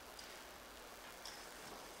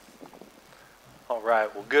All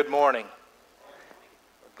right, well, good morning.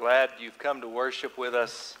 We're glad you've come to worship with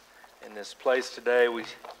us in this place today. We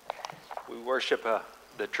worship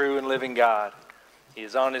the true and living God. He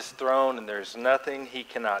is on his throne, and there's nothing he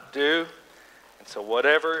cannot do. And so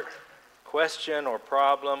whatever question or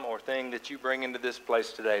problem or thing that you bring into this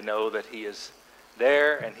place today, know that he is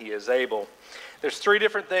there and he is able. There's three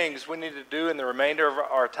different things we need to do in the remainder of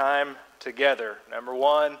our time together. Number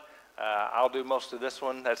one, I'll do most of this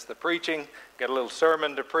one. That's the preaching. Got a little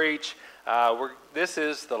sermon to preach. This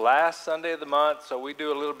is the last Sunday of the month, so we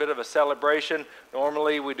do a little bit of a celebration.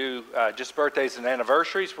 Normally we do just birthdays and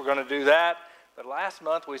anniversaries. We're going to do that. But last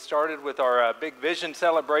month we started with our Big Vision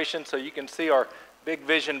celebration, so you can see our Big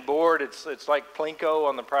Vision board. It's like Plinko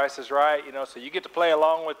on The Price is Right, so you get to play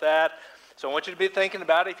along with that. So I want you to be thinking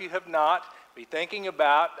about it. If you have not, be thinking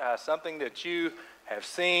about something that you have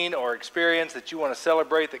seen or experienced that you want to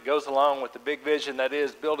celebrate that goes along with the big vision, that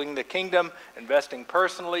is building the kingdom, investing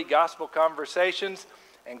personally, gospel conversations,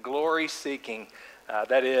 and glory seeking.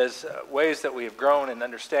 That is ways that we have grown in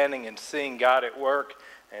understanding and seeing God at work.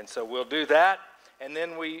 And so we'll do that. And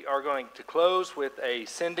then we are going to close with a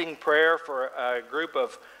sending prayer for a group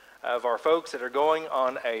of our folks that are going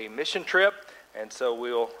on a mission trip. And so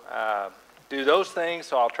we'll do those things.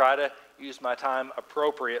 So I'll try to use my time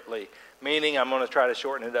appropriately, meaning I'm going to try to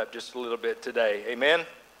shorten it up just a little bit today. Amen?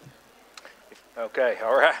 Okay,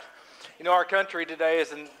 all right. Our country today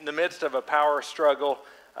is in the midst of a power struggle,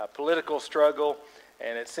 a political struggle,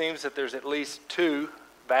 and it seems that there's at least two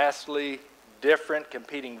vastly different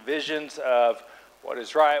competing visions of what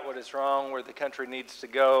is right, what is wrong, where the country needs to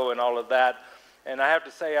go, and all of that. And I have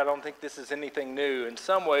to say, I don't think this is anything new. In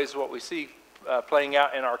some ways, what we see playing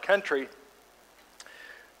out in our country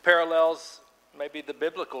parallels maybe the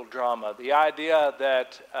biblical drama, the idea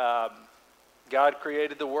that God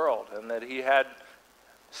created the world and that he had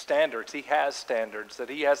standards, he has standards, that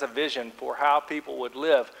he has a vision for how people would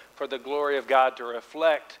live for the glory of God to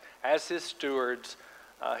reflect as his stewards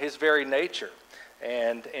his very nature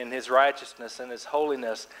and in his righteousness and his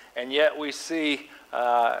holiness. And yet we see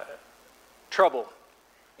trouble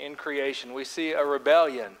in creation. We see a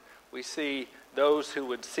rebellion. We see those who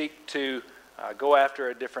would seek to go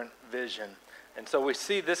after a different vision. And so we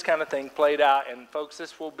see this kind of thing played out, and folks,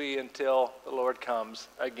 this will be until the Lord comes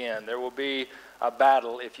again. There will be a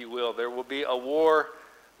battle, if you will. There will be a war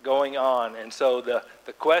going on. And so the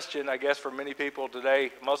question, I guess, for many people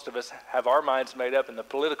today, most of us have our minds made up in the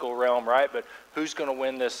political realm, right? But who's going to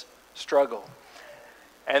win this struggle?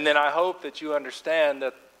 And then I hope that you understand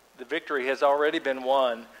that the victory has already been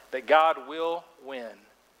won, that God will win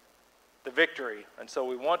the victory. And so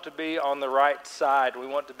we want to be on the right side. We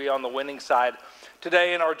want to be on the winning side.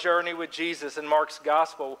 Today in our journey with Jesus in Mark's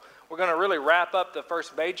gospel, we're going to really wrap up the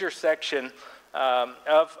first major section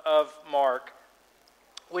of Mark,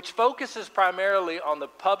 which focuses primarily on the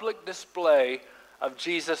public display of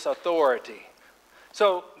Jesus' authority.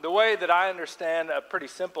 So the way that I understand a pretty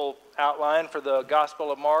simple outline for the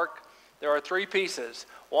Gospel of Mark, there are three pieces.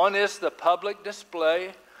 One is the public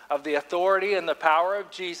display of the authority and the power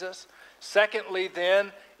of Jesus. Secondly,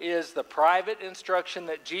 then, is the private instruction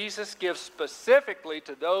that Jesus gives specifically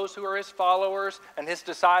to those who are his followers and his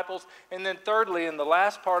disciples. And then thirdly, in the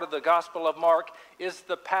last part of the Gospel of Mark, is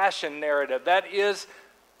the passion narrative. That is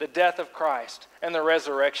the death of Christ and the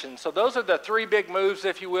resurrection. So those are the three big moves,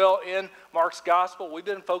 if you will, in Mark's Gospel. We've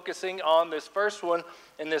been focusing on this first one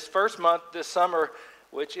in this first month, this summer,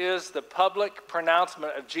 which is the public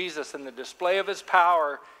pronouncement of Jesus and the display of his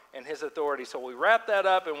power and his authority. So we wrap that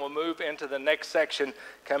up and we'll move into the next section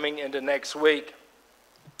coming into next week.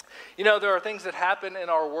 There are things that happen in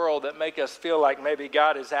our world that make us feel like maybe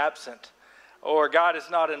God is absent or God is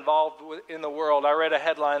not involved in the world. I read a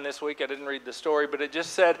headline this week, I didn't read the story, but it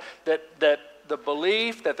just said that the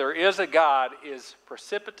belief that there is a God is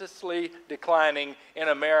precipitously declining in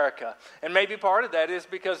America. And maybe part of that is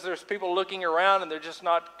because there's people looking around and they're just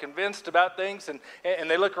not convinced about things, and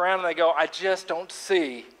they look around and they go, I just don't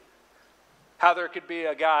see how there could be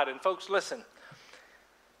a God. And folks, listen,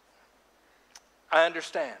 I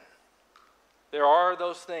understand. There are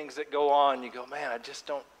those things that go on. You go, man, I just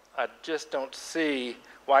don't see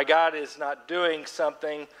why God is not doing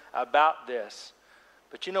something about this.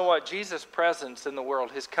 But you know what? Jesus' presence in the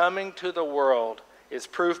world, his coming to the world, is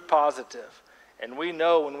proof positive. And we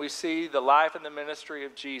know when we see the life and the ministry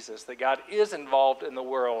of Jesus that God is involved in the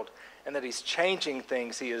world and that he's changing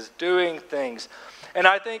things. He is doing things. And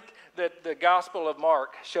I think that the Gospel of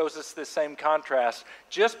Mark shows us this same contrast.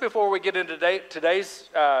 Just before we get into today's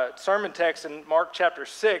sermon text in Mark chapter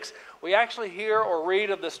 6, we actually hear or read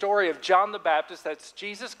of the story of John the Baptist. That's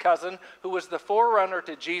Jesus' cousin, who was the forerunner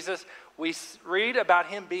to Jesus. We read about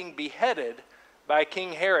him being beheaded by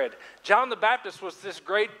King Herod. John the Baptist was this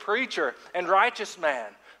great preacher and righteous man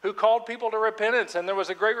who called people to repentance, and there was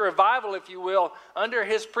a great revival, if you will, under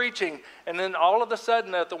his preaching. And then all of a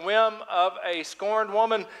sudden, at the whim of a scorned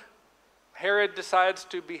woman, Herod decides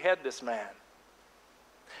to behead this man.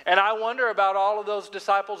 And I wonder about all of those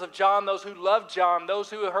disciples of John, those who loved John, those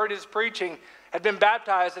who heard his preaching, had been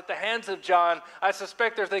baptized at the hands of John. I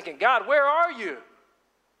suspect they're thinking, God, where are you?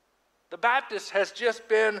 The Baptist has just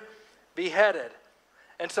been beheaded.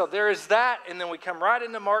 And so there is that, and then we come right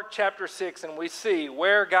into Mark chapter 6, and we see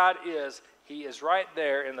where God is. He is right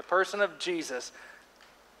there in the person of Jesus.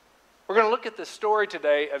 We're going to look at the story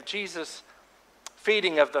today of Jesus'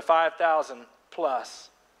 feeding of the 5,000 plus.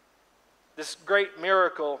 This great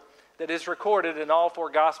miracle that is recorded in all four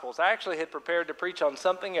Gospels. I actually had prepared to preach on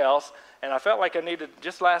something else, and I felt like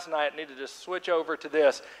just last night, needed to switch over to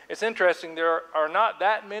this. It's interesting, there are not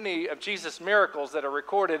that many of Jesus' miracles that are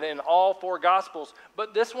recorded in all four Gospels,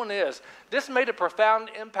 but this one is. This made a profound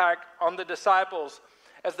impact on the disciples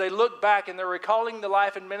as they look back and they're recalling the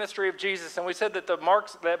life and ministry of Jesus. And we said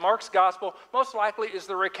that Mark's Gospel most likely is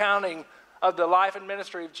the recounting of the life and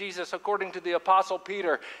ministry of Jesus according to the Apostle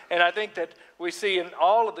Peter. And I think that we see in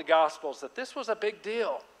all of the Gospels that this was a big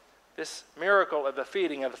deal, this miracle of the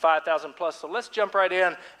feeding of the 5,000 plus. So let's jump right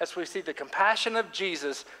in as we see the compassion of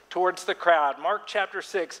Jesus towards the crowd. Mark chapter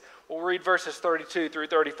 6, we'll read verses 32 through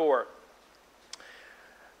 34.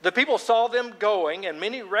 The people saw them going, and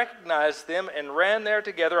many recognized them and ran there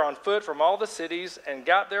together on foot from all the cities and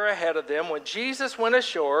got there ahead of them. When Jesus went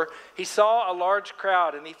ashore, he saw a large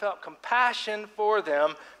crowd, and he felt compassion for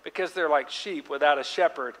them because they're like sheep without a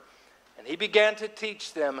shepherd. And he began to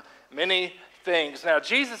teach them many things. Now,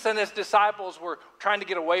 Jesus and his disciples were trying to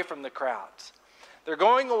get away from the crowds. They're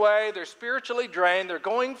going away, they're spiritually drained, they're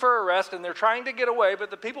going for a rest, and they're trying to get away,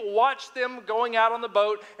 but the people watch them going out on the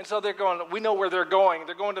boat, and so they're going, we know where they're going.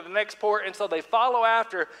 They're going to the next port, and so they follow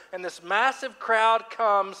after, and this massive crowd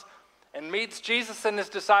comes and meets Jesus and his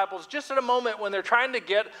disciples just at a moment when they're trying to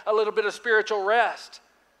get a little bit of spiritual rest.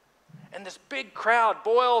 And this big crowd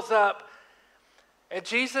boils up, and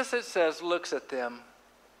Jesus, it says, looks at them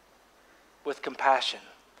with compassion.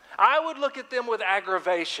 I would look at them with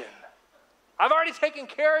aggravation. I've already taken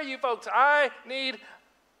care of you folks. I need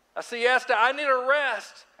a siesta. I need a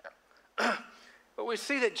rest. But we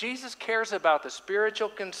see that Jesus cares about the spiritual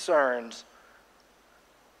concerns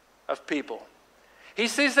of people. He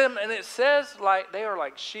sees them, and it says like they are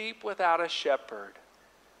like sheep without a shepherd.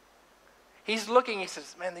 He's looking, he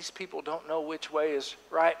says, man, these people don't know which way is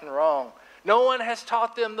right and wrong. No one has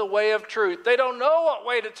taught them the way of truth. They don't know what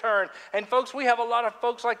way to turn. And folks, we have a lot of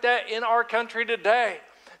folks like that in our country today.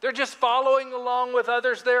 They're just following along with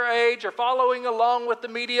others their age or following along with the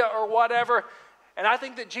media or whatever. And I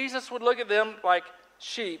think that Jesus would look at them like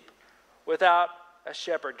sheep without a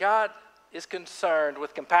shepherd. God is concerned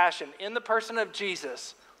with compassion in the person of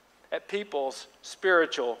Jesus at people's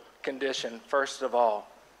spiritual condition, first of all.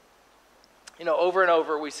 You know, over and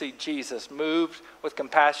over we see Jesus moved with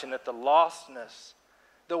compassion at the lostness,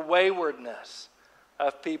 the waywardness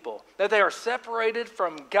of people. That they are separated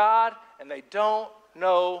from God and they don't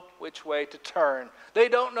know which way to turn. They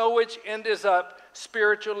don't know which end is up,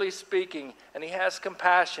 spiritually speaking, and he has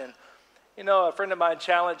compassion. You know, a friend of mine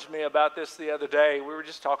challenged me about this the other day. We were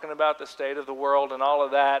just talking about the state of the world and all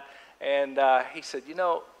of that, and he said, you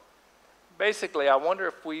know, basically, I wonder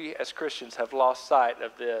if we as Christians have lost sight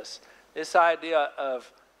of this idea of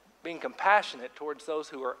being compassionate towards those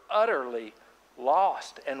who are utterly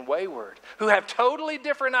lost and wayward, who have totally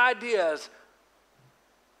different ideas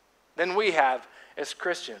than we have as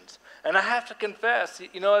Christians. And I have to confess,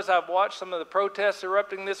 you know, as I've watched some of the protests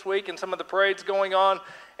erupting this week and some of the parades going on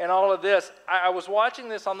and all of this, I was watching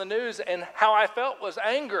this on the news, and how I felt was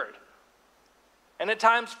angered and at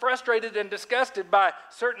times frustrated and disgusted by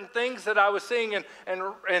certain things that I was seeing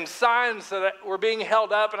and signs that were being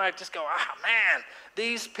held up, and I just go, man,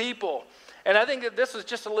 these people. And I think that this was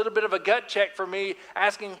just a little bit of a gut check for me,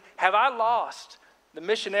 asking, have I lost the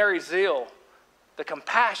missionary zeal, the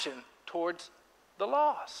compassion towards the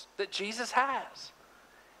lost that Jesus has?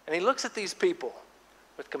 And he looks at these people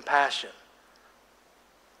with compassion.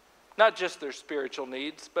 Not just their spiritual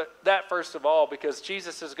needs, but that first of all, because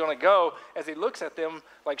Jesus is going to go, as he looks at them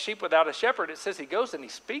like sheep without a shepherd, it says he goes and he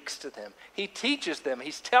speaks to them. He teaches them.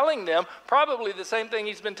 He's telling them probably the same thing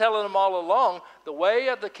he's been telling them all along, the way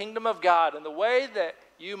of the kingdom of God and the way that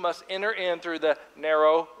you must enter in through the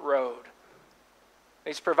narrow road.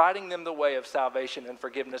 He's providing them the way of salvation and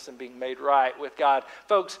forgiveness and being made right with God.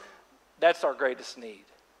 Folks, that's our greatest need.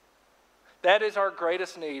 That is our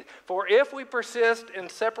greatest need. For if we persist in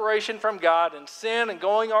separation from God and sin and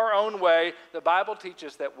going our own way, the Bible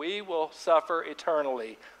teaches that we will suffer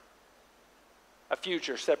eternally, a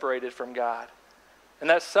future separated from God. And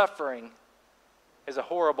that suffering is a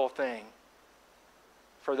horrible thing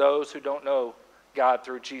for those who don't know God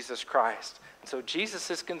through Jesus Christ. And so Jesus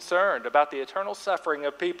is concerned about the eternal suffering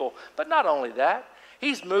of people. But not only that,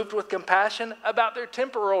 he's moved with compassion about their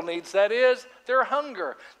temporal needs, that is, their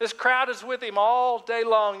hunger. This crowd is with him all day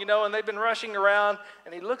long, and they've been rushing around,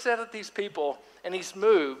 and he looks at these people, and he's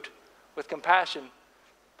moved with compassion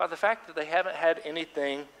by the fact that they haven't had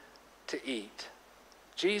anything to eat.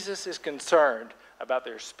 Jesus is concerned about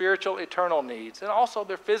their spiritual, eternal needs, and also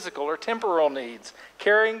their physical or temporal needs,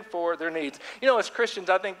 caring for their needs. As Christians,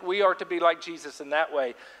 I think we are to be like Jesus in that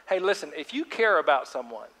way. Hey, listen, if you care about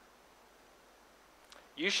someone,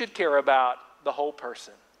 you should care about the whole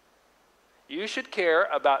person. You should care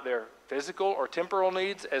about their physical or temporal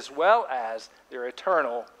needs as well as their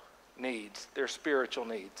eternal needs, their spiritual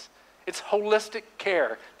needs. It's holistic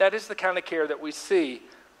care. That is the kind of care that we see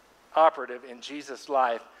operative in Jesus'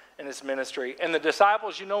 life and his ministry. And the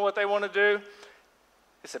disciples, you know what they want to do?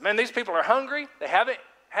 They said, man, these people are hungry. They haven't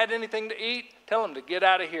had anything to eat. Tell them to get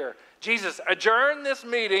out of here. Jesus, adjourn this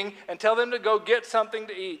meeting and tell them to go get something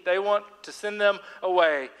to eat. They want to send them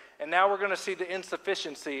away. And now we're going to see the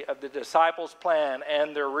insufficiency of the disciples' plan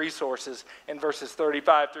and their resources in verses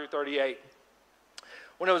 35 through 38.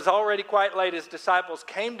 When it was already quite late, his disciples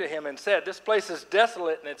came to him and said, this place is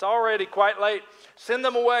desolate and it's already quite late. Send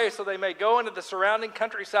them away so they may go into the surrounding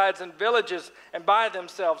countrysides and villages and buy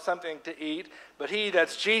themselves something to eat. But he,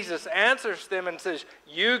 that's Jesus, answers them and says,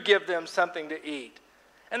 you give them something to eat.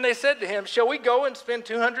 And they said to him, shall we go and spend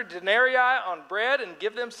 200 denarii on bread and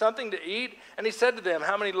give them something to eat? And he said to them,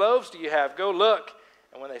 how many loaves do you have? Go look.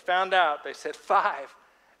 And when they found out, they said 5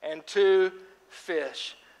 and 2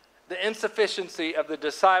 fish. The insufficiency of the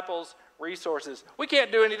disciples' resources. We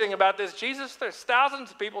can't do anything about this. Jesus, there's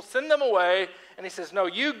thousands of people, send them away. And he says, no,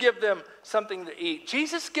 you give them something to eat.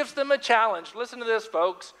 Jesus gives them a challenge. Listen to this,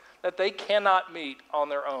 folks, that they cannot meet on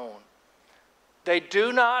their own. They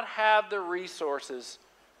do not have the resources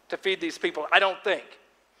to feed these people, I don't think.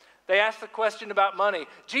 They asked the question about money.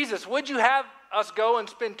 Jesus, would you have us go and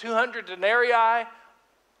spend 200 denarii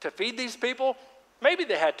to feed these people? Maybe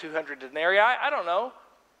they had 200 denarii. I don't know.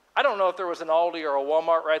 I don't know if there was an Aldi or a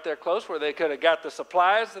Walmart right there close where they could have got the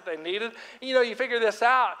supplies that they needed. You figure this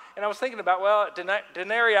out. And I was thinking about, well,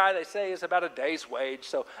 denarii, they say, is about a day's wage.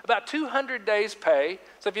 So about 200 days' pay.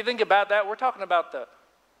 So if you think about that, we're talking about the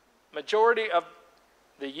majority of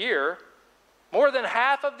the year, more than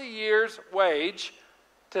half of the year's wage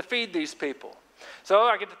to feed these people. So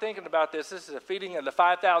I get to thinking about this. This is a feeding of the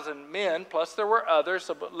 5,000 men, plus there were others.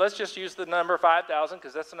 So let's just use the number 5,000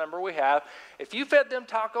 because that's the number we have. If you fed them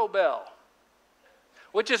Taco Bell,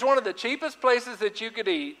 which is one of the cheapest places that you could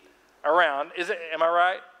eat around, am I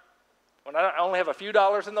right? When I only have a few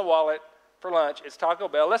dollars in the wallet for lunch, it's Taco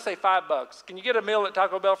Bell. Let's say $5. Can you get a meal at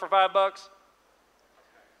Taco Bell for $5?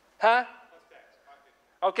 Huh?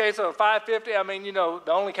 Okay, so $5.50,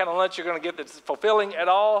 the only kind of lunch you're going to get that's fulfilling at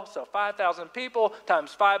all. So 5,000 people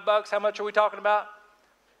times $5, how much are we talking about?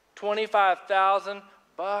 $25,000.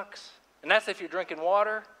 And that's if you're drinking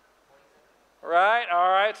water. Right?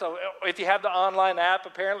 All right, so if you have the online app,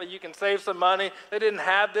 apparently you can save some money. They didn't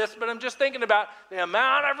have this, but I'm just thinking about the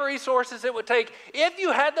amount of resources it would take if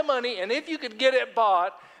you had the money and if you could get it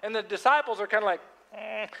bought. And the disciples are kind of like,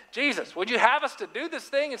 Jesus, would you have us to do this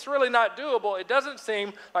thing? It's really not doable. It doesn't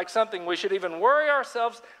seem like something we should even worry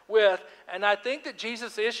ourselves with. And I think that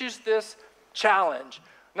Jesus issues this challenge.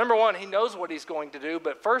 Number one, he knows what he's going to do,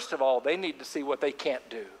 but first of all, they need to see what they can't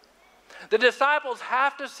do. The disciples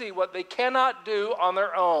have to see what they cannot do on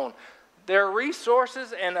their own. Their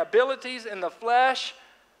resources and abilities in the flesh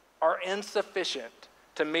are insufficient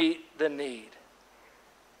to meet the need.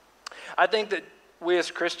 I think that we as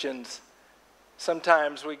Christians,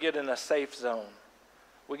 sometimes we get in a safe zone.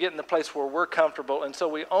 We get in the place where we're comfortable, and so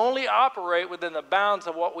we only operate within the bounds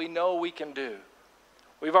of what we know we can do.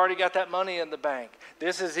 We've already got that money in the bank.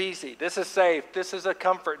 This is easy. This is safe. This is a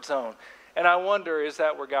comfort zone. And I wonder, is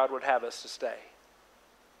that where God would have us to stay?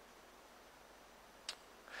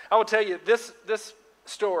 I will tell you, this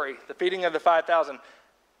story, the feeding of the 5,000,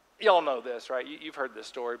 y'all know this, right? You've heard this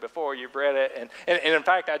story before. You've read it. And in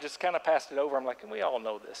fact, I just kind of passed it over. I'm like, we all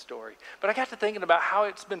know this story. But I got to thinking about how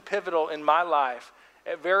it's been pivotal in my life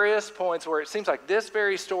at various points where it seems like this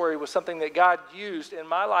very story was something that God used in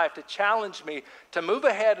my life to challenge me to move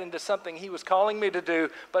ahead into something he was calling me to do.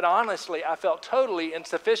 But honestly, I felt totally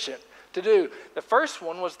insufficient to do. The first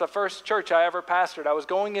one was the first church I ever pastored. I was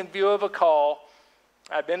going in view of a call.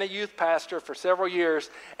 I'd been a youth pastor for several years,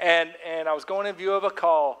 and I was going in view of a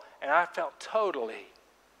call, and I felt totally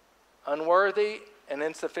unworthy and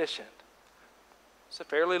insufficient. It's a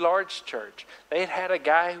fairly large church. They had a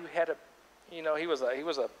guy who had he was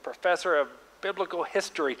a professor of biblical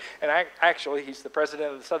history, and actually he's the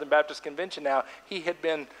president of the Southern Baptist Convention now. He had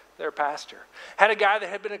been their pastor. Had a guy that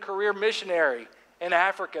had been a career missionary in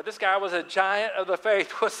Africa. This guy was a giant of the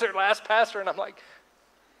faith, was their last pastor, and I'm like,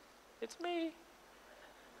 it's me.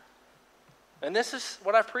 And this is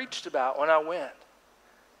what I preached about when I went.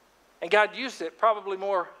 And God used it probably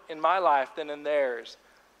more in my life than in theirs.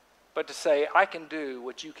 But to say, I can do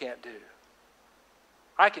what you can't do.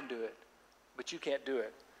 I can do it, but you can't do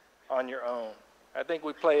it on your own. I think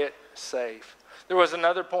we play it safe. There was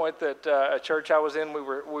another point that a church I was in, we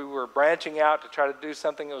were branching out to try to do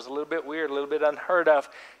something that was a little bit weird, a little bit unheard of.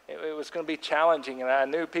 It was going to be challenging, and I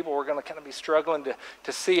knew people were going to kind of be struggling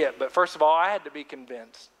to see it. But first of all, I had to be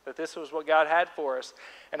convinced that this was what God had for us.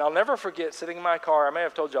 And I'll never forget sitting in my car. I may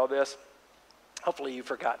have told you all this. Hopefully you've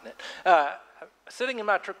forgotten it. Sitting in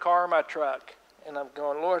my car, my truck, and I'm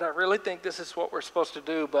going, Lord, I really think this is what we're supposed to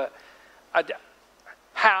do, but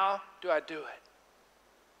how do I do it?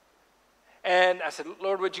 And I said,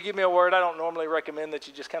 Lord, would you give me a word? I don't normally recommend that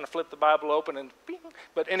you just kind of flip the Bible open and bing.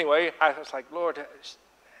 But anyway, I was like, Lord,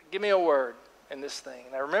 give me a word in this thing.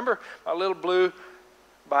 And I remember my little blue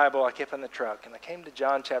Bible I kept in the truck, and I came to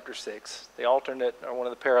John chapter 6, the alternate or one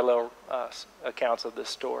of the parallel accounts of this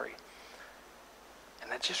story.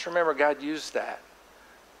 And I just remember God used that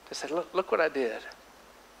to say, look what I did.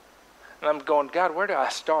 And I'm going, God, where do I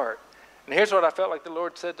start? And here's what I felt like the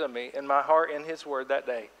Lord said to me in my heart in his word that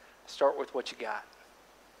day. Start with what you got.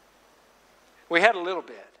 We had a little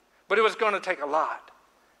bit, but it was going to take a lot.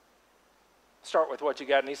 Start with what you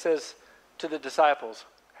got. And he says to the disciples,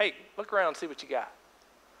 hey, look around and see what you got.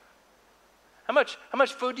 How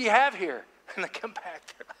much food do you have here? And they come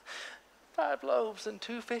back, 5 loaves and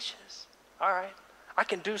 2 fishes. All right, I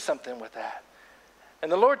can do something with that. And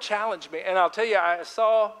the Lord challenged me, and I'll tell you, I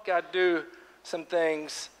saw God do some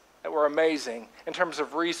things that were amazing in terms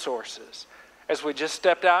of resources. As we just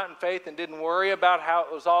stepped out in faith and didn't worry about how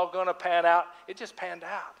it was all going to pan out, it just panned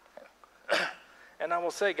out. And I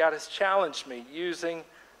will say, God has challenged me using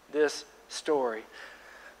this story.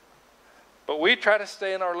 But we try to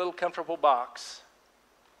stay in our little comfortable box.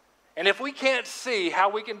 And if we can't see how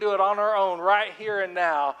we can do it on our own right here and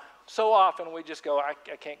now, so often we just go, I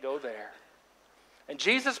can't go there. And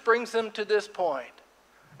Jesus brings them to this point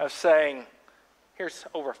of saying, here's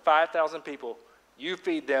over 5,000 people. You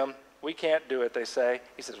feed them. We can't do it, they say.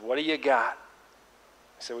 He says, what do you got?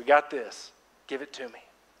 I said, we got this. Give it to me.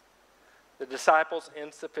 The disciples'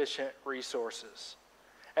 insufficient resources.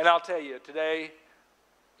 And I'll tell you, today,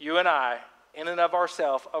 you and I, in and of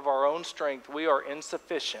ourselves, of our own strength, we are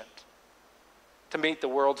insufficient to meet the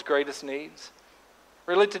world's greatest needs.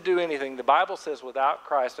 Really to do anything. The Bible says without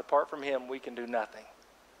Christ, apart from him, we can do nothing.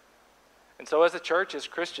 And so as a church, as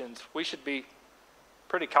Christians, we should be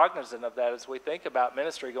pretty cognizant of that as we think about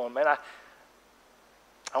ministry, going, man,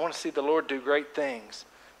 I want to see the Lord do great things.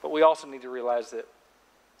 But we also need to realize that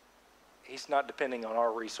he's not depending on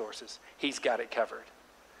our resources. He's got it covered.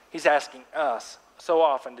 He's asking us so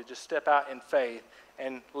often to just step out in faith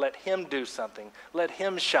and let him do something. Let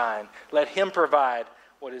him shine. Let him provide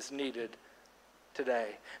what is needed today.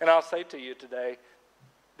 And I'll say to you today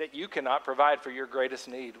that you cannot provide for your greatest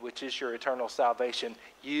need, which is your eternal salvation.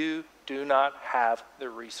 You do not have the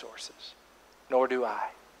resources, nor do I.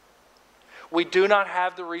 We do not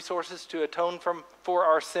have the resources to atone for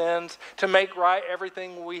our sins, to make right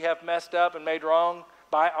everything we have messed up and made wrong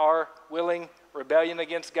by our willing rebellion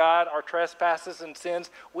against God, our trespasses and sins.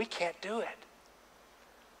 We can't do it.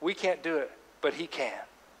 We can't do it, but he can.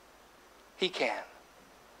 He can.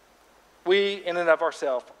 We, in and of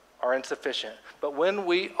ourselves, are insufficient. But when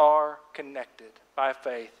we are connected by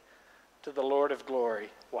faith to the Lord of glory,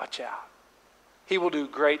 watch out. He will do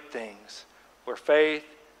great things where faith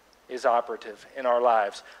is operative in our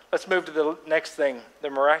lives. Let's move to the next thing, the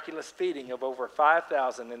miraculous feeding of over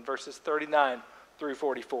 5,000 in verses 39 through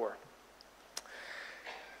 44.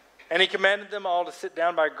 And he commanded them all to sit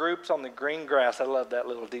down by groups on the green grass. I love that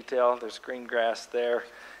little detail. There's green grass there.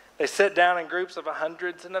 They sat down in groups of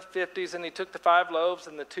hundreds and of 50s, and he took the 5 loaves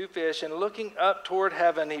and the 2 fish, and looking up toward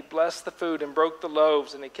heaven, he blessed the food and broke the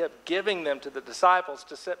loaves, and he kept giving them to the disciples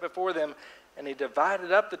to set before them, and he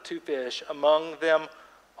divided up the 2 fish among them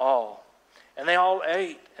all. And they all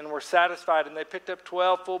ate and were satisfied, and they picked up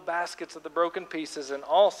 12 full baskets of the broken pieces and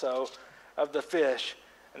also of the fish.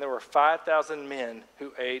 And there were 5,000 men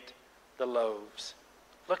who ate the loaves.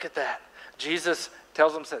 Look at that. Jesus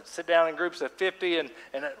tells them to sit down in groups of 50 and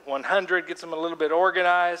 100, gets them a little bit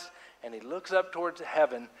organized, and he looks up towards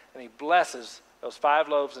heaven, and he blesses those 5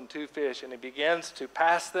 loaves and 2 fish, and he begins to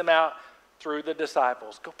pass them out through the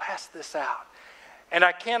disciples. Go pass this out. And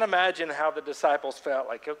I can't imagine how the disciples felt.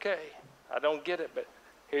 Like, okay, I don't get it, but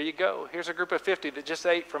here you go. Here's a group of 50 that just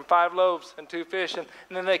ate from 5 loaves and 2 fish, and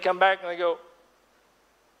then they come back and they go,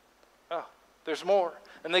 oh, there's more.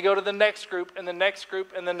 And they go to the next group and the next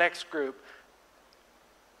group and the next group.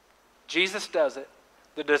 Jesus does it.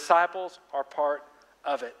 The disciples are part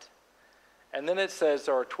of it. And then it says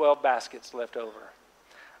there are 12 baskets left over.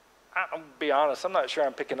 I'll be honest, I'm not sure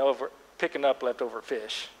I'm picking up leftover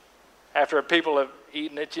fish after people have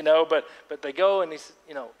eaten it, but they go and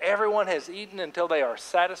everyone has eaten until they are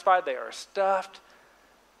satisfied, they are stuffed.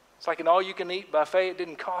 It's like an all-you-can-eat buffet. It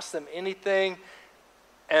didn't cost them anything.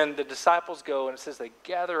 And the disciples go, and it says they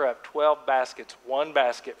gather up 12 baskets, 1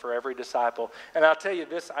 basket for every disciple. And I'll tell you,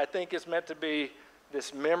 this, I think, is meant to be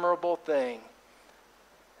this memorable thing.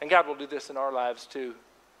 And God will do this in our lives too,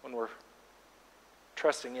 when we're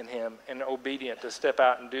trusting in him and obedient to step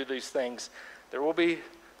out and do these things. There will be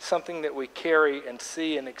something that we carry and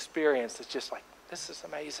see and experience that's just like, this is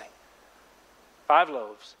amazing. 5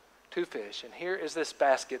 loaves, 2 fish, and here is this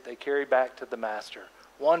basket they carry back to the master.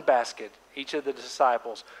 1 basket, each of the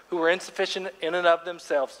disciples, who were insufficient in and of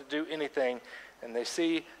themselves to do anything, and they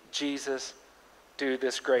see Jesus do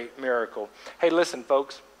this great miracle. Hey, listen,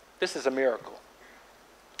 folks, this is a miracle.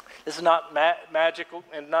 This is not magical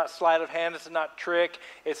and not sleight of hand. It's not trick.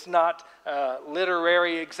 It's not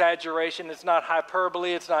literary exaggeration. It's not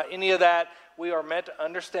hyperbole. It's not any of that. We are meant to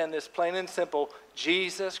understand this plain and simple.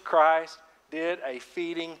 Jesus Christ did a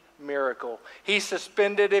feeding miracle. He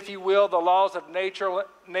suspended, if you will, the laws of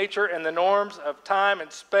nature and the norms of time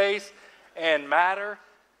and space and matter,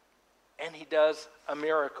 and he does a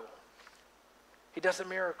miracle. He does a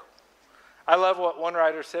miracle. I love what one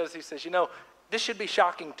writer says. He says, this should be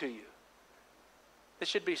shocking to you. This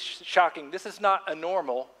should be shocking. This is not a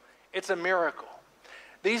normal, it's a miracle.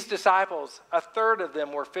 These disciples, 1/3 of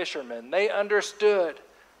them were fishermen. They understood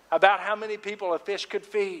about how many people a fish could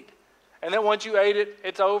feed. And then once you ate it,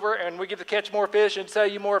 it's over, and we get to catch more fish and sell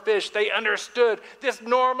you more fish. They understood this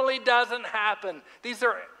normally doesn't happen. These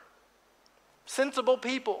are sensible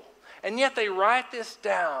people. And yet they write this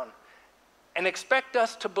down and expect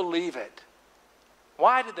us to believe it.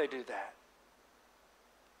 Why did they do that?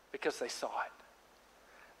 Because they saw it.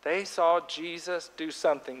 They saw Jesus do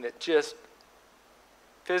something that just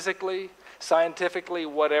physically, scientifically,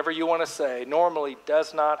 whatever you want to say, normally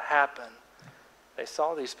does not happen. They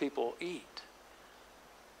saw these people eat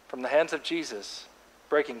from the hands of Jesus,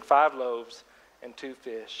 breaking 5 loaves and 2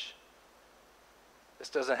 fish. This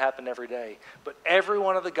doesn't happen every day, but every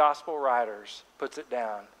one of the gospel writers puts it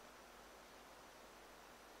down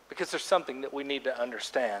because there's something that we need to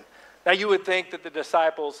understand. Now, you would think that the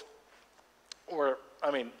disciples were,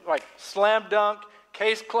 like slam dunk,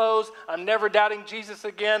 case closed, I'm never doubting Jesus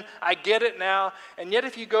again, I get it now. And yet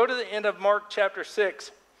if you go to the end of Mark chapter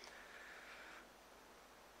 6,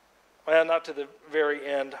 well, not to the very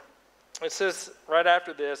end, it says right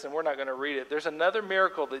after this, and we're not going to read it, there's another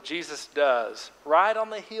miracle that Jesus does right on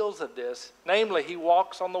the heels of this. Namely, he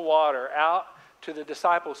walks on the water out to the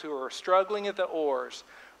disciples who are struggling at the oars,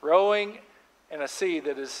 rowing in a sea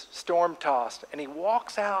that is storm-tossed. And he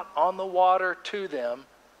walks out on the water to them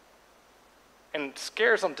and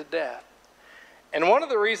scares them to death. And one of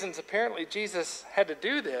the reasons apparently Jesus had to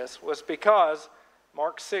do this was because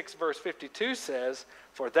Mark 6 verse 52 says,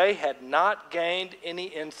 for they had not gained any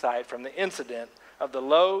insight from the incident of the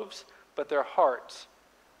loaves, but their hearts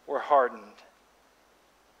were hardened.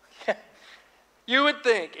 You would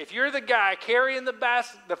think if you're the guy carrying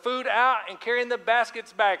the food out and carrying the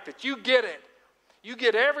baskets back that you get it. You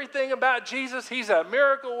get everything about Jesus. He's a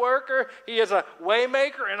miracle worker. He is a way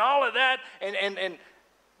maker and all of that.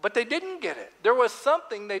 But they didn't get it. There was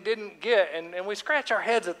something they didn't get. And we scratch our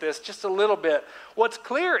heads at this just a little bit. What's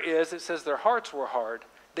clear is it says their hearts were hard.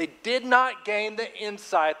 They did not gain the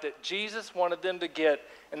insight that Jesus wanted them to get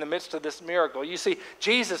in the midst of this miracle. You see,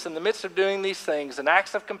 Jesus, in the midst of doing these things and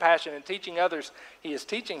acts of compassion and teaching others, he is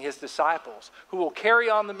teaching his disciples who will carry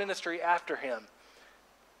on the ministry after him.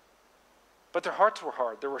 but their hearts were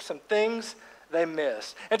hard. There were some things they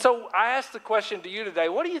missed. And so I ask the question to you today,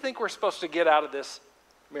 what do you think we're supposed to get out of this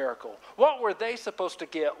miracle? What were they supposed to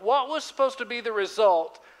get? What was supposed to be the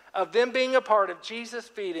result of them being a part of Jesus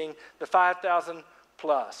feeding the 5,000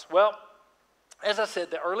 plus? Well, as I said,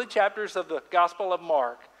 the early chapters of the Gospel of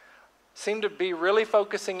Mark seem to be really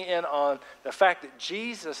focusing in on the fact that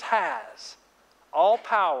Jesus has all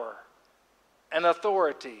power and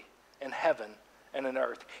authority in heaven and in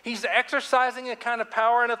earth. He's exercising a kind of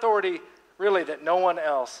power and authority really that no one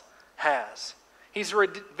else has. He's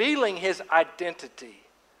revealing his identity.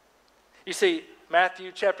 You see,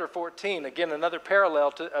 Matthew chapter 14, again, another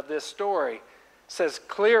parallel of this story, says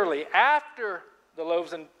clearly, after the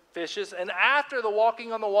loaves and fishes and after the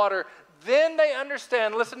walking on the water, then they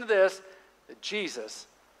understand, listen to this, that Jesus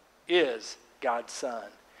is God's Son.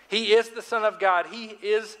 He is the Son of God. He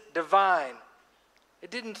is divine.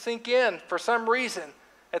 It didn't sink in for some reason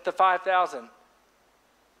at the 5,000.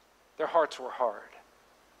 Their hearts were hard.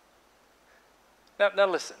 Now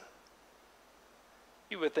listen.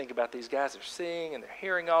 You would think about these guys are seeing and they're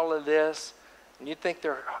hearing all of this, and you'd think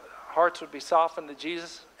their hearts would be softened to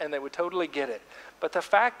Jesus and they would totally get it. But the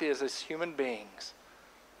fact is, as human beings,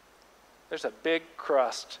 there's a big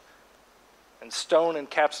crust and stone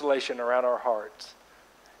encapsulation around our hearts.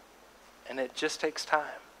 And it just takes time.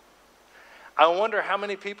 I wonder how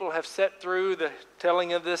many people have sat through the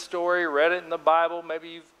telling of this story, read it in the Bible. Maybe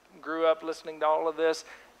you grew up listening to all of this.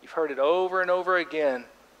 You've heard it over and over again.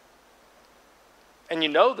 And you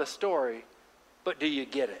know the story, but do you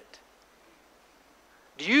get it?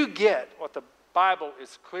 Do you get what the Bible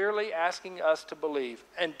is clearly asking us to believe?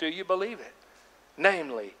 And do you believe it?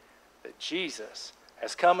 Namely, that Jesus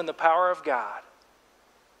has come in the power of God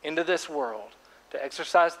into this world to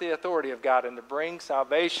exercise the authority of God and to bring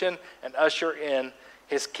salvation and usher in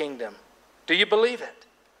his kingdom. Do you believe it?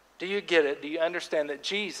 Do you get it? Do you understand that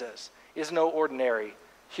Jesus is no ordinary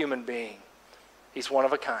human being? He's one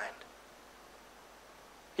of a kind.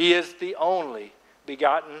 He is the only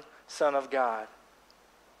begotten Son of God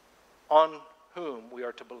on whom we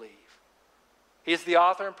are to believe. He is the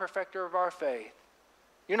author and perfecter of our faith.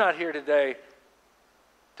 You're not here today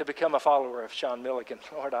to become a follower of Sean Milligan.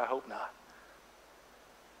 Lord, I hope not.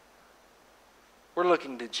 We're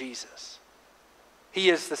looking to Jesus. He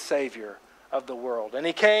is the Savior of the world. And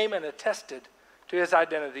he came and attested to his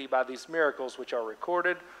identity by these miracles which are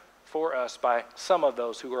recorded for us by some of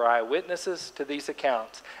those who were eyewitnesses to these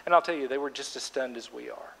accounts. And I'll tell you, they were just as stunned as we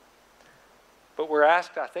are. But we're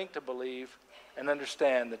asked, I think, to believe and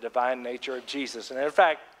understand the divine nature of Jesus. And in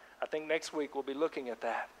fact, I think next week we'll be looking at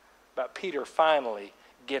that, about Peter finally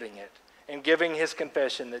getting it and giving his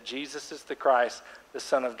confession that Jesus is the Christ, the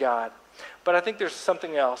Son of God. But I think there's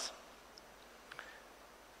something else.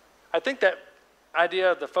 I think that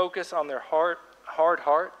idea of the focus on their hard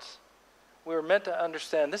hearts, we were meant to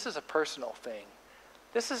understand this is a personal thing.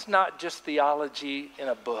 This is not just theology in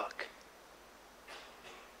a book.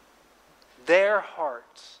 Their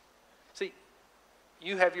hearts. See,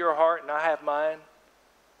 you have your heart and I have mine.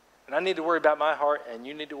 And I need to worry about my heart and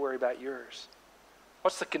you need to worry about yours.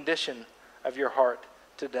 What's the condition of your heart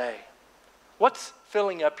today? What's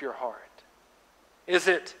filling up your heart? Is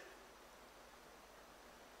it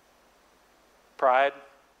pride,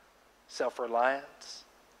 self-reliance?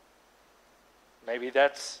 Maybe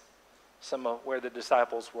that's some of where the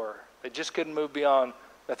disciples were. They just couldn't move beyond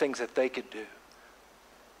the things that they could do.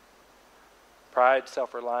 Pride,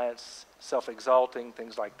 self-reliance, self-exalting,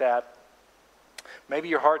 things like that. Maybe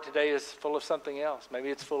your heart today is full of something else. Maybe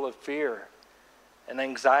it's full of fear and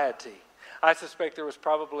anxiety. I suspect there was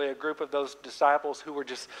probably a group of those disciples who were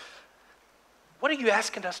just, what are you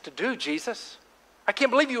asking us to do, Jesus? I can't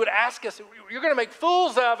believe you would ask us. You're going to make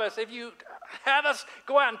fools of us. If you have us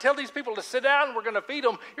go out and tell these people to sit down and we're going to feed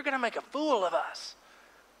them, you're going to make a fool of us.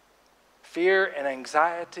 Fear and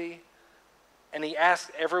anxiety. And he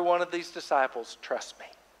asked every one of these disciples, trust me,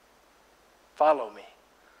 follow me,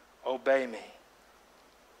 obey me,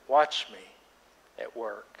 watch me at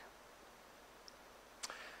work.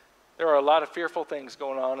 There are a lot of fearful things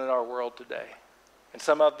going on in our world today. And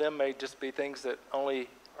some of them may just be things that only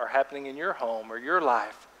are happening in your home or your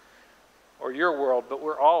life or your world, but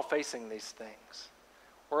we're all facing these things.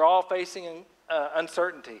 We're all facing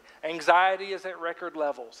uncertainty. Anxiety is at record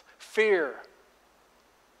levels. Fear,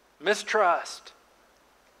 mistrust.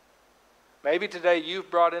 Maybe today you've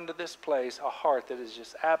brought into this place a heart that is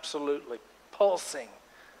just absolutely pulsing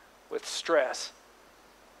with stress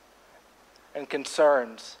and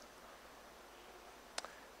concerns.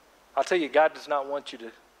 I'll tell you, God does not want you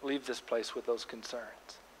to leave this place with those concerns.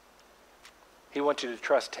 He wants you to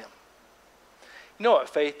trust him. You know what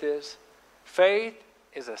faith is? Faith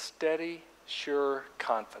is a steady, sure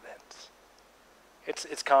confidence.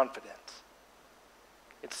 It's confidence.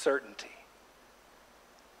 It's certainty.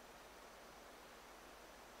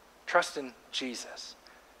 Trust in Jesus.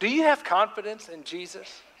 Do you have confidence in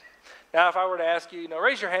Jesus? Now, if I were to ask you,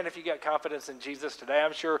 raise your hand if you got confidence in Jesus today.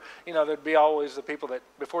 I'm sure, there'd be always the people that,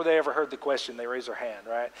 before they ever heard the question, they raise their hand,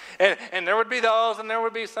 right? And there would be those, and there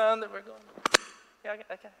would be some that were going, yeah,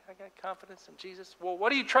 I got confidence in Jesus. Well,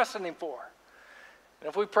 what are you trusting him for? And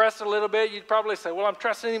if we pressed a little bit, you'd probably say, well, I'm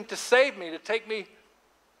trusting him to save me, to take me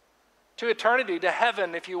to eternity, to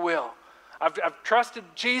heaven, if you will. I've trusted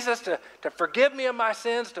Jesus to forgive me of my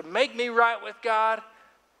sins, to make me right with God.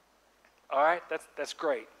 All right, that's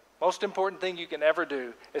great. Most important thing you can ever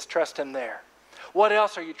do is trust him there. What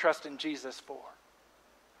else are you trusting Jesus for?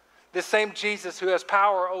 This same Jesus who has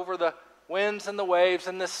power over the winds and the waves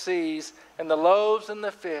and the seas and the loaves and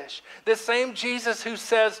the fish. This same Jesus who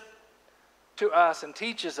says to us and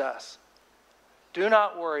teaches us, do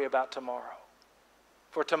not worry about tomorrow,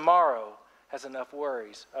 for tomorrow has enough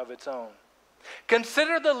worries of its own.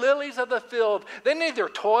 Consider the lilies of the field. They neither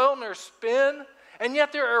toil nor spin, and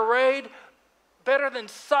yet they're arrayed better than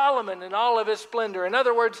Solomon in all of his splendor. In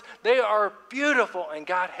other words, they are beautiful, and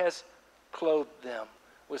God has clothed them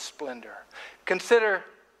with splendor. Consider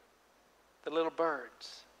the little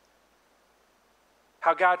birds.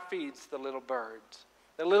 How God feeds the little birds.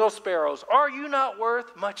 The little sparrows. Are you not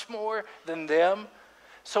worth much more than them?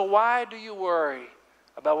 So why do you worry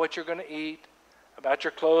about what you're going to eat, about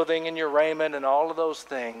your clothing and your raiment and all of those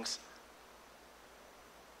things?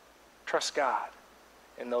 Trust God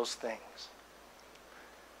in those things.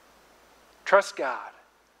 Trust God.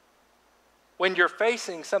 When you're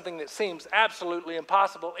facing something that seems absolutely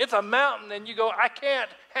impossible, it's a mountain and you go, I can't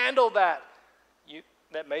handle that.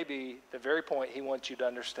 That may be the very point he wants you to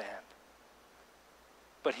understand.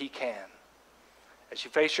 But he can. As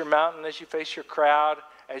you face your mountain, as you face your crowd,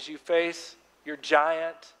 as you face your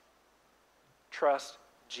giant, trust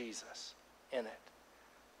Jesus in it.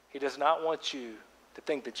 He does not want you to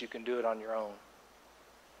think that you can do it on your own.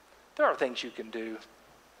 There are things you can do.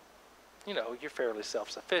 You're fairly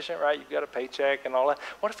self-sufficient, right? You've got a paycheck and all that.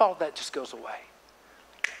 What if all that just goes away?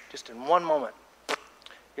 Just in one moment,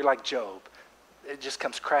 you're like Job. It just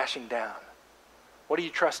comes crashing down. What do you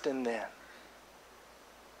trust in then?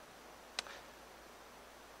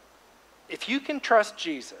 If you can trust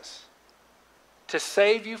Jesus to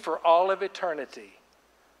save you for all of eternity,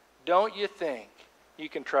 don't you think you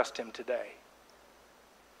can trust him today?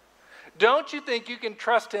 Don't you think you can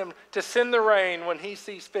trust him to send the rain when he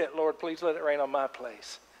sees fit? Lord, please let it rain on my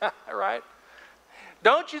place. Right?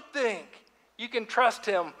 Don't you think you can trust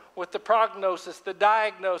him with the prognosis, the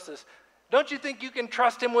diagnosis? Don't you think you can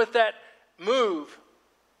trust him with that move?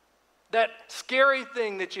 That scary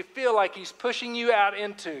thing that you feel like he's pushing you out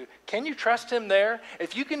into. Can you trust him there?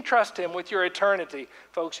 If you can trust him with your eternity,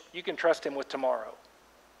 folks, you can trust him with tomorrow.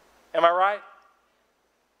 Am I right?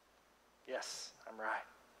 Yes, I'm right.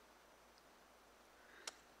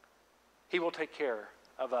 He will take care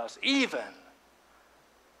of us, even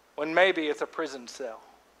when maybe it's a prison cell,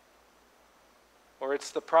 or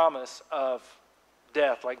it's the promise of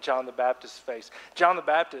death like John the Baptist faced. John the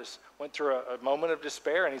Baptist went through a moment of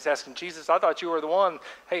despair, and he's asking Jesus, I thought you were the one.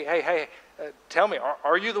 Hey, tell me,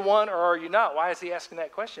 are you the one or are you not? Why is he asking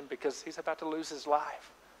that question? Because he's about to lose his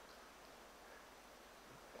life.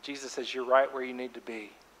 Jesus says, you're right where you need to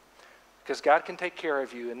be. Because God can take care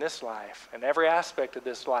of you in this life and every aspect of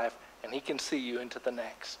this life, and he can see you into the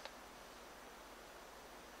next.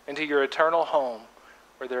 Into your eternal home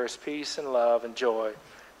where there is peace and love and joy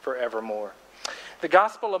forevermore. The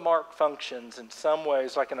Gospel of Mark functions in some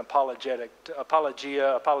ways like an apologetic.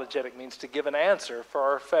 Apologetic means to give an answer for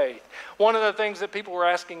our faith. One of the things that people were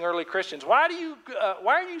asking early Christians, why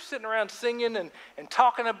are you sitting around singing and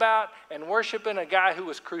talking about and worshiping a guy who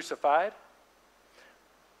was crucified?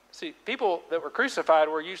 See, people that were crucified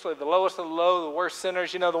were usually the lowest of the low, the worst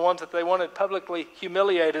sinners, the ones that they wanted publicly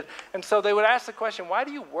humiliated. And so they would ask the question, why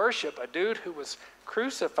do you worship a dude who was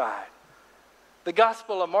crucified? The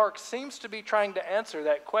Gospel of Mark seems to be trying to answer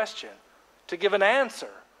that question, to give an answer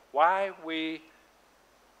why we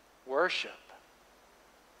worship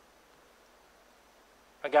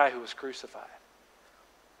a guy who was crucified.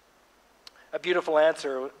 A beautiful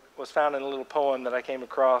answer was found in a little poem that I came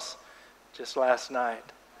across just last night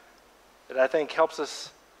that I think helps us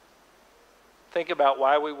think about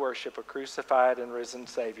why we worship a crucified and risen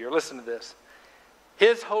Savior. Listen to this.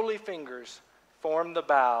 His holy fingers formed the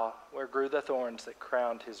bough where grew the thorns that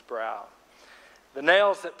crowned his brow. The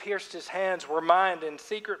nails that pierced his hands were mined in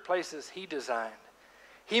secret places he designed.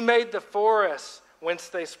 He made the forests whence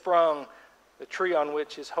they sprung the tree on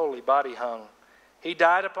which his holy body hung. He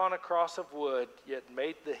died upon a cross of wood, yet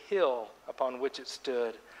made the hill upon which it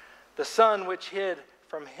stood. The sun which hid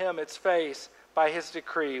from him its face, by his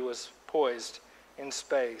decree was poised in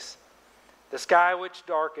space. The sky which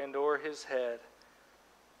darkened o'er his head,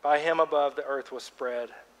 by him above the earth was spread.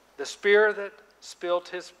 The spear that spilt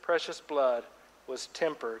his precious blood was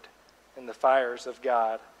tempered in the fires of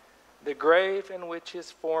God. The grave in which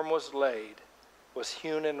his form was laid was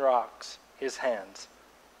hewn in rocks his hands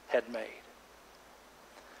had made.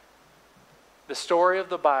 The story of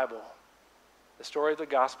the Bible, the story of the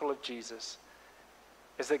gospel of Jesus,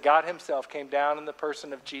 is that God himself came down in the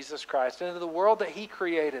person of Jesus Christ into the world that he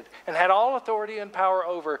created and had all authority and power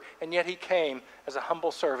over, and yet he came as a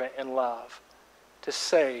humble servant in love to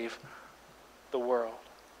save the world.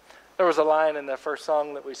 There was a line in the first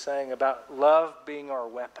song that we sang about love being our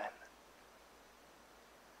weapon.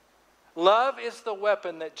 Love is the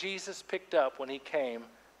weapon that Jesus picked up when he came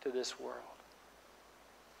to this world.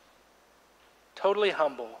 Totally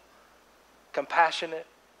humble, compassionate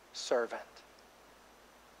servant.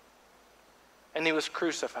 And he was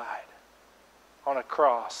crucified on a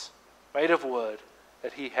cross made of wood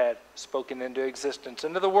that he had spoken into existence,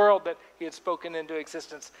 into the world that he had spoken into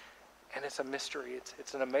existence. And it's a mystery.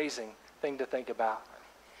 It's an amazing thing to think about.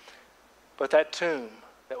 But that tomb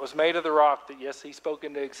that was made of the rock that, yes, he spoke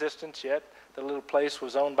into existence, yet the little place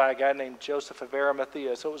was owned by a guy named Joseph of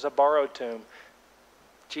Arimathea, so it was a borrowed tomb.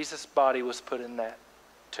 Jesus' body was put in that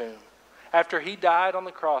tomb after he died on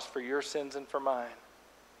the cross for your sins and for mine,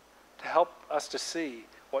 to help us to see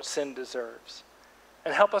what sin deserves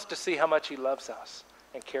and help us to see how much he loves us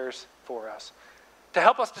and cares for us. To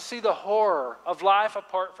help us to see the horror of life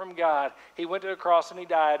apart from God. He went to the cross and he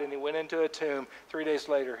died, and he went into a tomb. 3 days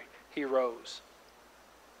later, he rose.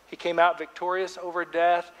 He came out victorious over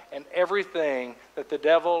death and everything that the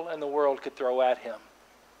devil and the world could throw at him.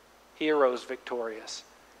 He arose victorious.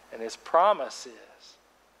 And his promise is,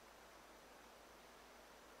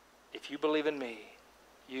 if you believe in me,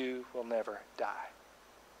 you will never die.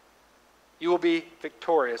 You will be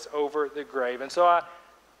victorious over the grave. And so I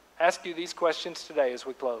ask you these questions today as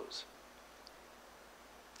we close.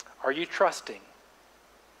 Are you trusting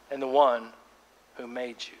in the one who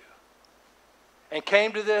made you and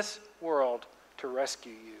came to this world to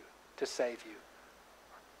rescue you, to save you?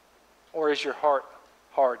 Or is your heart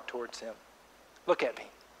hard towards him? Look at me.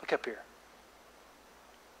 Look up here.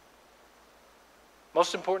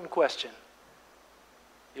 Most important question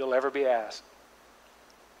you'll ever be asked.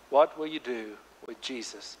 What will you do with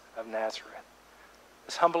Jesus of Nazareth?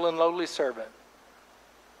 This humble and lowly servant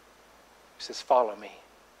who says, follow me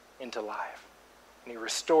into life. And he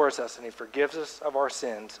restores us and he forgives us of our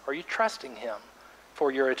sins. Are you trusting him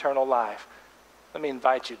for your eternal life? Let me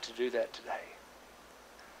invite you to do that today.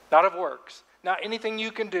 Not of works, not anything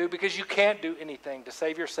you can do, because you can't do anything to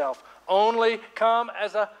save yourself. Only come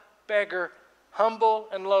as a beggar, humble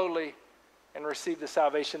and lowly, and receive the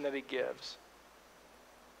salvation that he gives.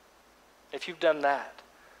 If you've done that,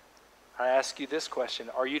 I ask you this question.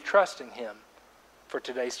 Are you trusting him for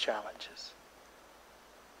today's challenges?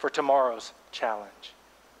 For tomorrow's challenge?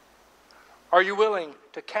 Are you willing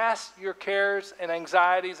to cast your cares and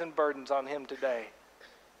anxieties and burdens on him today?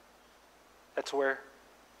 That's where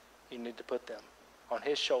you need to put them, on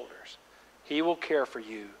his shoulders. He will care for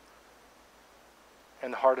you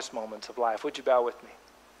in the hardest moments of life. Would you bow with me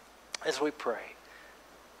as we pray?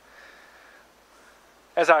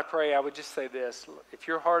 As I pray, I would just say this. If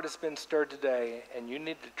your heart has been stirred today and you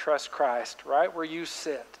need to trust Christ right where you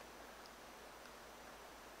sit,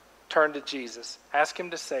 turn to Jesus. Ask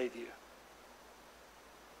him to save you,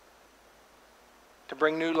 to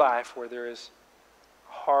bring new life where there is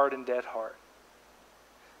a hard and dead heart.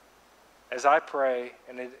 As I pray,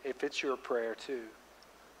 and if it's your prayer too,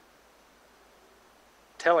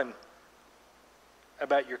 tell him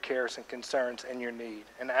about your cares and concerns and your need,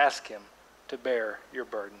 and ask him to bear your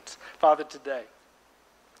burdens. Father, today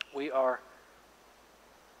we are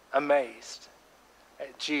amazed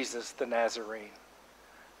at Jesus the Nazarene,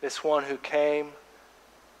 this one who came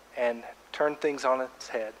and turned things on its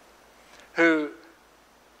head, who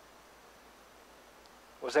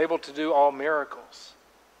was able to do all miracles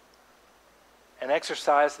and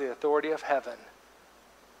exercise the authority of heaven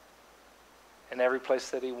in every place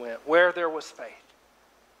that he went, where there was faith.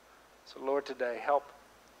 So Lord, today help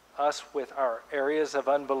us with our areas of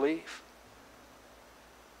unbelief.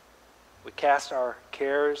 We cast our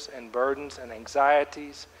cares and burdens and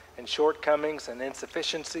anxieties and shortcomings and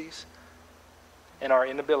insufficiencies and our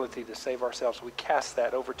inability to save ourselves. We cast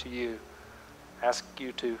that over to you. Ask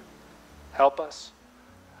you to help us.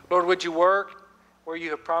 Lord, would you work Where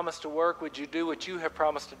you have promised to work, would you do what you have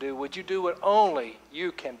promised to do? Would you do what only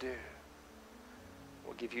you can do?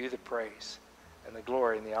 We'll give you the praise and the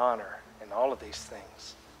glory and the honor and all of these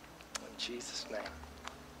things. In Jesus' name,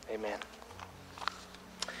 amen.